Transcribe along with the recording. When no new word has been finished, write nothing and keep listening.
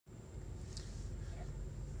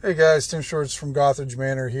Hey guys, Tim Shorts from Gothridge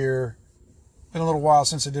Manor here. Been a little while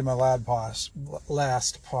since I did my last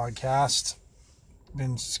podcast.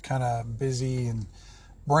 Been kind of busy and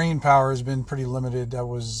brain power has been pretty limited. I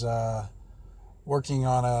was working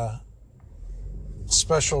on a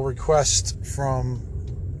special request from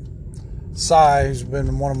Cy, who's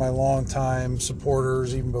been one of my longtime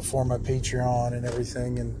supporters even before my Patreon and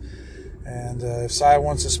everything. And if Cy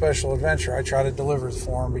wants a special adventure, I try to deliver it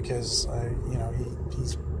for him because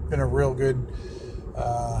he's been a real good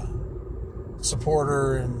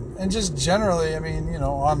supporter and just generally,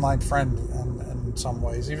 online friend in some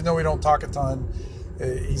ways. Even though we don't talk a ton,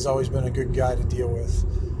 he's always been a good guy to deal with.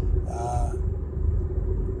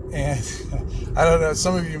 And I don't know,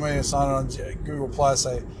 some of you may have saw it on Google Plus.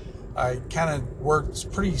 I kind of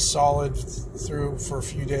worked pretty solid through for a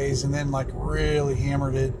few days and then really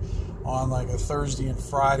hammered it on a Thursday and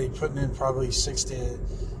Friday, putting in probably 6 to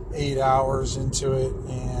 8 hours into it,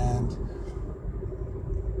 and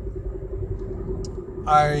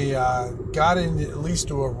I got in at least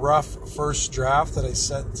to a rough first draft that I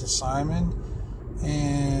sent to Simon,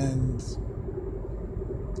 and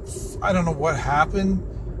I don't know what happened,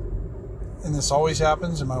 and this always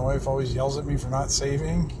happens, and my wife always yells at me for not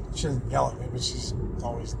saving. She doesn't yell at me, but she's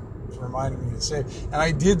always reminding me to save. And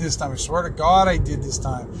I did this time. I swear to God I did this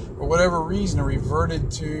time. For whatever reason, I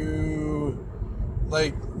reverted to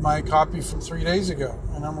my copy from 3 days ago.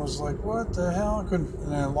 And I was like, what the hell?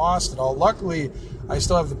 And I lost it all. Luckily, I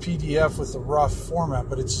still have the PDF with the rough format,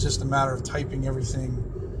 but it's just a matter of typing everything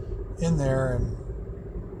in there and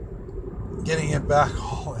getting it back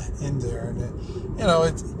all in there. And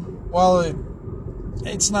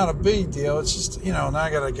it's not a big deal. It's just, now I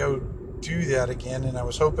got to go do that again. And I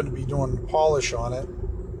was hoping to be doing polish on it.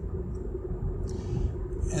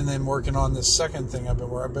 And then working on this second thing I've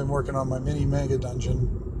been working on my mini mega dungeon.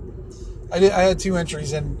 I had 2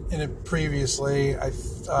 entries in it previously.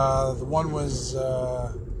 The one was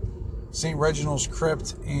St. Reginald's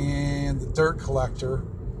Crypt and the Dirt Collector.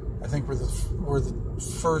 I think were the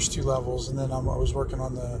first 2 levels, and then I was working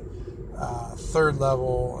on the 3rd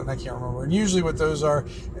level, and I can't remember. And usually what those are,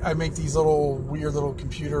 I make these weird little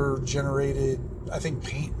computer generated, I think,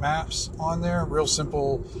 paint maps on there, real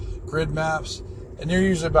simple grid maps. And they're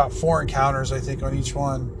usually about 4 encounters, I think, on each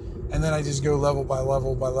one. And then I just go level by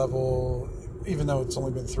level, even though it's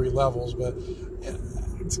only been 3 levels. But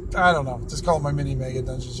I don't know. Just call it my mini mega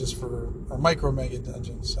dungeons, or micro mega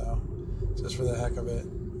dungeons. So just for the heck of it,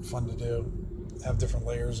 fun to do. Have different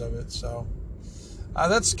layers of it. So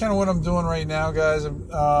that's kind of what I'm doing right now, guys.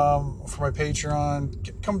 For my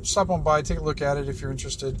Patreon, come stop on by, take a look at it if you're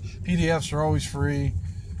interested. PDFs are always free.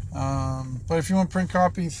 But if you want print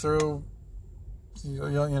copy,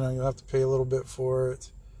 you'll have to pay a little bit for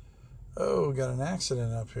it. Oh, got an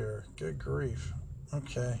accident up here. Good grief.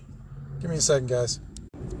 Okay. Give me a second, guys.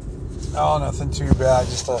 Oh, nothing too bad.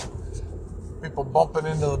 Just people bumping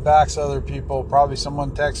into the backs of other people. Probably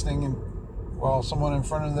someone texting, and someone in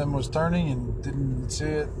front of them was turning and didn't see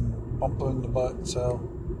it and bumped them in the butt. So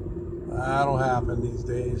that'll happen these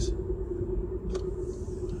days.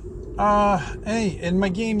 Hey, in my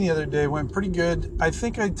game the other day went pretty good. I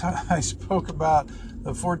think I spoke about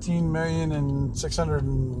the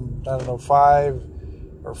 14,605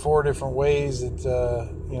 or 4 different ways that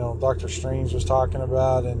Doctor Strange was talking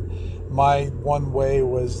about, and my one way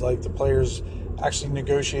was the players actually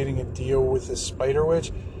negotiating a deal with this spider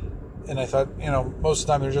witch. And I thought, most of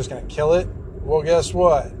the time they're just going to kill it. Well, guess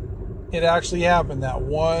what? It actually happened. That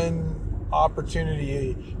one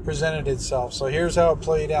opportunity presented itself. So here's how it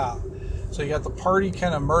played out. So you got the party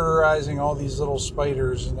kind of murderizing all these little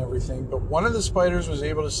spiders and everything, but one of the spiders was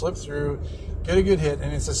able to slip through, get a good hit,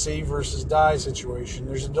 and it's a save versus die situation.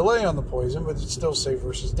 There's a delay on the poison, but it's still save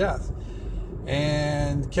versus death.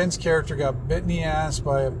 And Ken's character got bit in the ass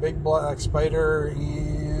by a big black spider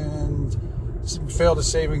and failed a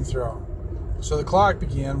saving throw. So the clock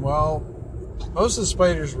began. Well, most of the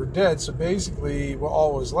spiders were dead, so basically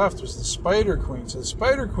all was left was the Spider Queen. So the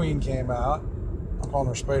Spider Queen came out. I'm calling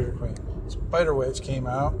her Spider Queen. Spider Witch came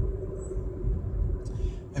out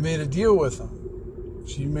and made a deal with them.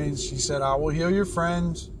 She said, I will heal your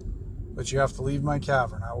friends, but you have to leave my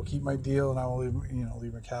cavern. I will keep my deal, and I will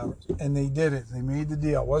leave my cavern. And they did it. They made the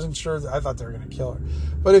deal. I wasn't sure. I thought they were going to kill her.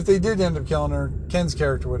 But if they did end up killing her, Ken's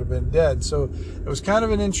character would have been dead. So it was kind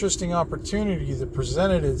of an interesting opportunity that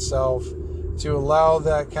presented itself to allow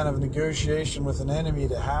that kind of negotiation with an enemy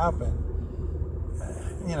to happen.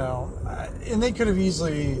 And they could have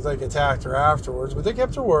easily attacked her afterwards, but they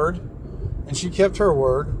kept her word, and she kept her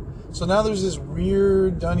word. So now there's this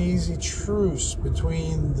weird, uneasy truce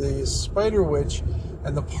between the Spider Witch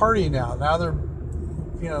and the party now. Now they're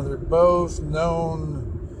they're both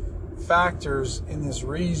known factors in this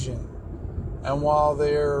region, and while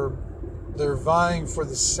they're vying for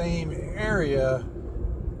the same area,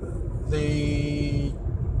 they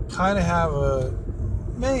kind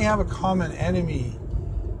of may have a common enemy.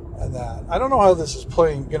 And that, I don't know how this is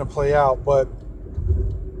going to play out, but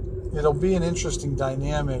it'll be an interesting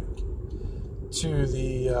dynamic to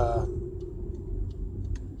the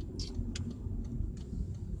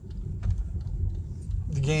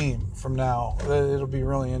game from now. It'll be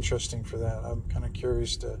really interesting for that. I'm kind of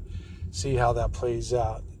curious to see how that plays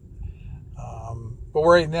out. But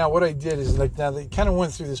right now, what I did is, like, now they kind of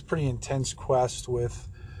went through this pretty intense quest with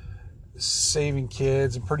saving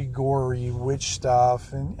kids and pretty gory witch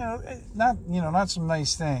stuff, and not some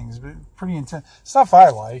nice things, but pretty intense stuff I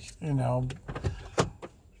like,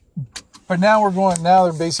 But now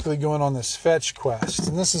they're basically going on this fetch quest,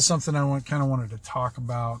 and this is something I wanted to talk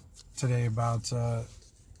about today about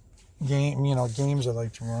games I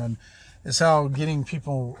like to run, is how getting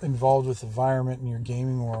people involved with the environment in your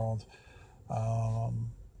gaming world.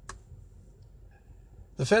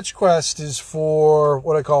 The fetch quest is for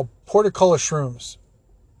what I call portcullis shrooms,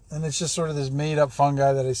 and it's just sort of this made-up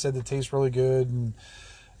fungi that I said that tastes really good,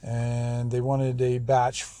 and they wanted a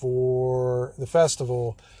batch for the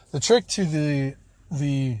festival. The trick to the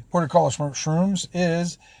portcullis shrooms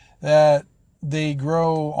is that they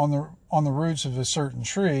grow on the roots of a certain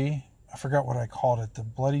tree. I forgot what I called it, the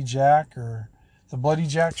bloody jack tree, or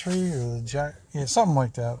the jack, something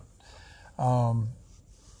like that.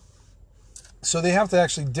 So they have to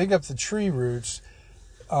actually dig up the tree roots,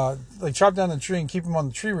 like chop down the tree and keep them on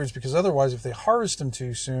the tree roots, because otherwise, if they harvest them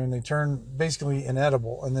too soon, they turn basically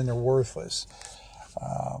inedible, and then they're worthless.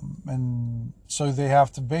 And so they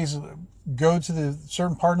have to basically go to the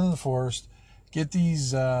certain part of the forest, get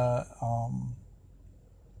these, find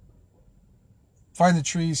the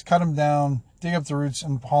trees, cut them down, dig up the roots,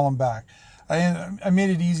 and haul them back. I made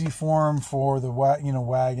it easy for him for the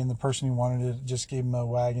wagon. The person who wanted it just gave him a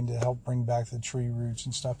wagon to help bring back the tree roots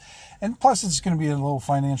and stuff. And plus, it's going to be a little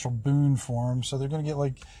financial boon for him. So they're going to get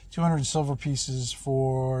like 200 silver pieces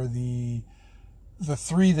for the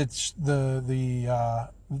three that's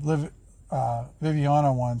Viviana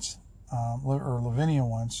wants, or Lavinia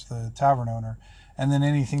wants, the tavern owner. And then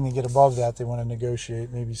anything they get above that, they want to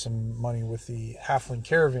negotiate maybe some money with the halfling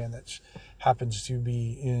caravan that happens to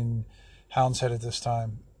be in Hound's Head at this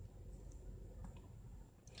time.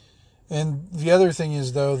 And the other thing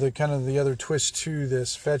is, though, the other twist to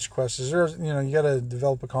this fetch quest is you got to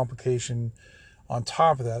develop a complication on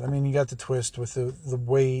top of that. I mean, you got the twist with the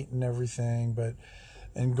weight and everything,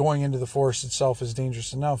 and going into the forest itself is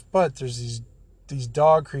dangerous enough. But there's these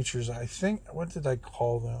dog creatures. I think, what did I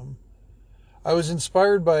call them? I was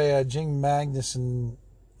inspired by a Jing Magnuson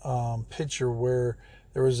picture where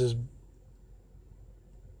there was this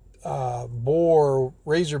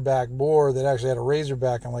razorback boar that actually had a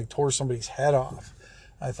razorback and tore somebody's head off.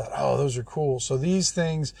 I thought, oh, those are cool. So these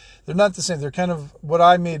things, they're not the same. They're kind of, what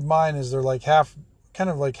I made mine is they're half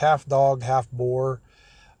dog, half boar.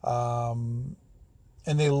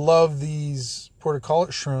 And they love these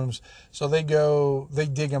portcullis shrooms. So they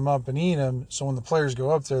dig them up and eat them. So when the players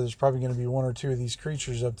go up there, there's probably going to be one or two of these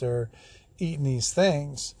creatures up there eating these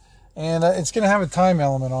things. And it's going to have a time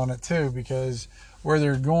element on it too, because where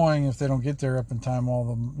they're going, if they don't get there up in time, all of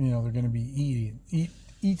them, they're going to be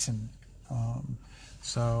eaten.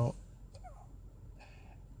 So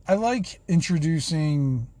I like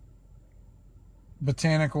introducing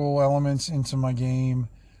botanical elements into my game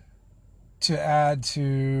to add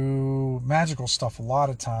to magical stuff a lot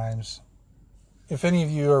of times. If any of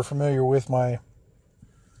you are familiar with my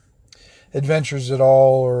adventures at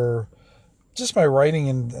all, or just my writing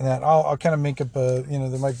and that, I'll kind of make up there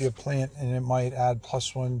might be a plant and it might add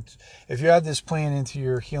 +1. If you add this plant into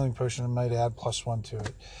your healing potion, it might add +1 to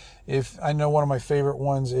it. If I know one of my favorite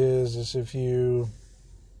ones is if you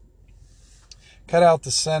cut out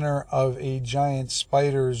the center of a giant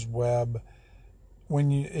spider's web,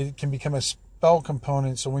 it can become a spell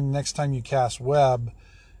component. So next time you cast web,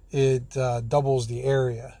 it doubles the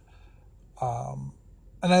area. And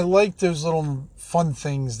I like those little fun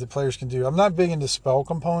things that players can do. I'm not big into spell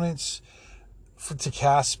components to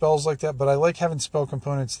cast spells like that, but I like having spell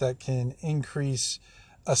components that can increase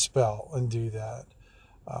a spell and do that.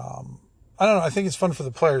 I don't know. I think it's fun for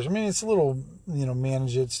the players. I mean, it's a little,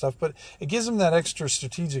 manage it stuff, but it gives them that extra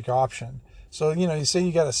strategic option. So, you say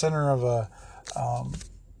you got a center of a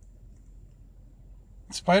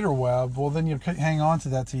spider web, well, then you hang on to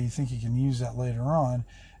that till you think you can use that later on.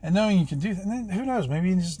 And knowing you can do that, and then who knows, maybe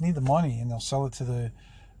you just need the money and they'll sell it to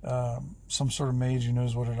some sort of mage who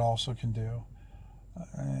knows what it also can do.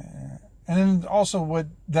 And then also what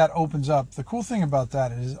that opens up, the cool thing about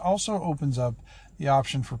that is it also opens up the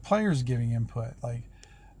option for players giving input. Like,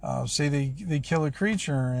 say they kill a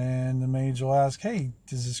creature and the mage will ask, hey,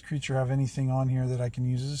 does this creature have anything on here that I can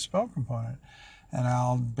use as a spell component? And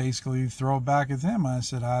I'll basically throw it back at them. I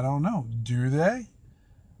said, I don't know. Do they?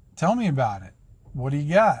 Tell me about it. What do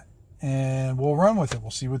you got? And we'll run with it.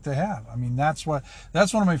 We'll see what they have. I mean, that's one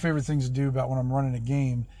of my favorite things to do about when I'm running a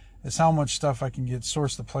game is how much stuff I can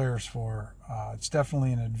source the players for. It's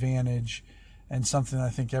definitely an advantage and something I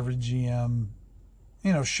think every GM,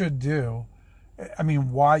 should do. I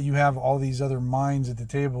mean, why you have all these other minds at the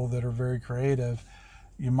table that are very creative,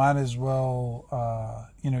 you might as well,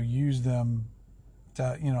 use them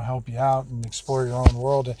to, help you out and explore your own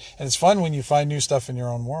world. And it's fun when you find new stuff in your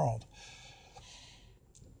own world.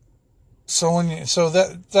 So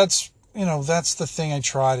that's the thing I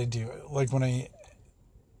try to do. Like when I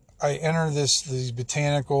enter these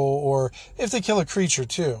botanical, or if they kill a creature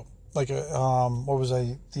too. Like what was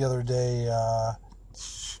I the other day?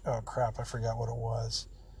 Oh crap, I forgot what it was.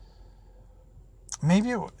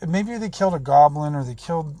 Maybe they killed a goblin, or they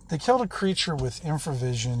killed a creature with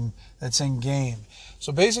infravision that's in game.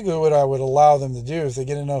 So basically, what I would allow them to do, if they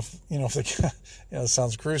get enough, if they, it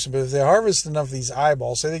sounds gruesome, but if they harvest enough of these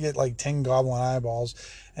eyeballs, say they get like 10 goblin eyeballs,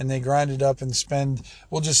 and they grind it up and spend,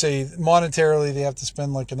 we'll just say monetarily, they have to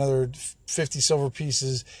spend like another 50 silver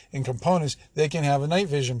pieces in components, they can have a night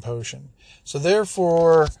vision potion. So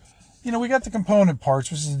therefore, we got the component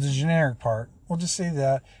parts, which is the generic part. We'll just say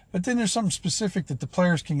that. But then there's something specific that the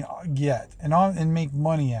players can get and make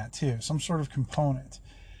money at too, some sort of component.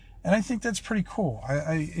 And I think that's pretty cool.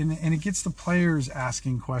 And it gets the players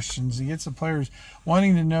asking questions. It gets the players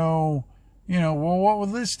wanting to know, well, what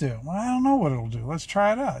would this do? Well, I don't know what it'll do. Let's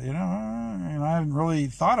try it out. And I haven't really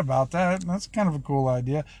thought about that. That's kind of a cool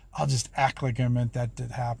idea. I'll just act like I meant that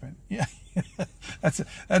did happen. Yeah,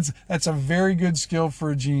 that's a very good skill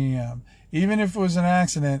for a GM. Even if it was an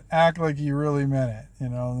accident, act like you really meant it.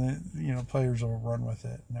 Players will run with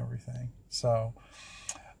it and everything. So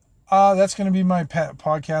that's going to be my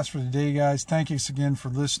podcast for today, guys. Thank you again for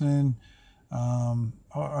listening. I'm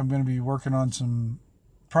going to be working on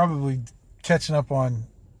probably catching up on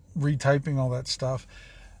retyping all that stuff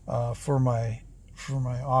for my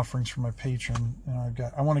offerings for my patron.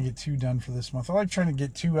 I want to get 2 done for this month. I like trying to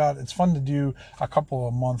get 2 out. It's fun to do a couple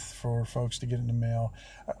a month for folks to get in the mail.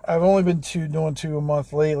 I've only been doing 2 a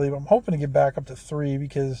month lately, but I'm hoping to get back up to 3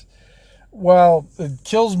 because, well, it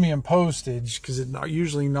kills me in postage because it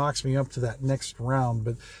usually knocks me up to that next round.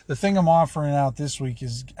 But the thing I'm offering out this week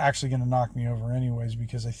is actually going to knock me over anyways,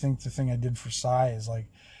 because I think the thing I did for Psy is like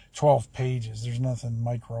 12 pages. There's nothing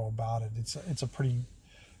micro about it. It's a pretty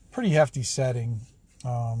hefty setting.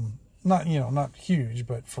 Not huge,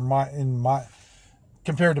 but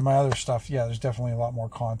compared to my other stuff, yeah, there's definitely a lot more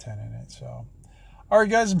content in it. So, all right,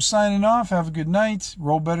 guys, I'm signing off. Have a good night.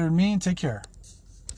 Roll better than me, and take care.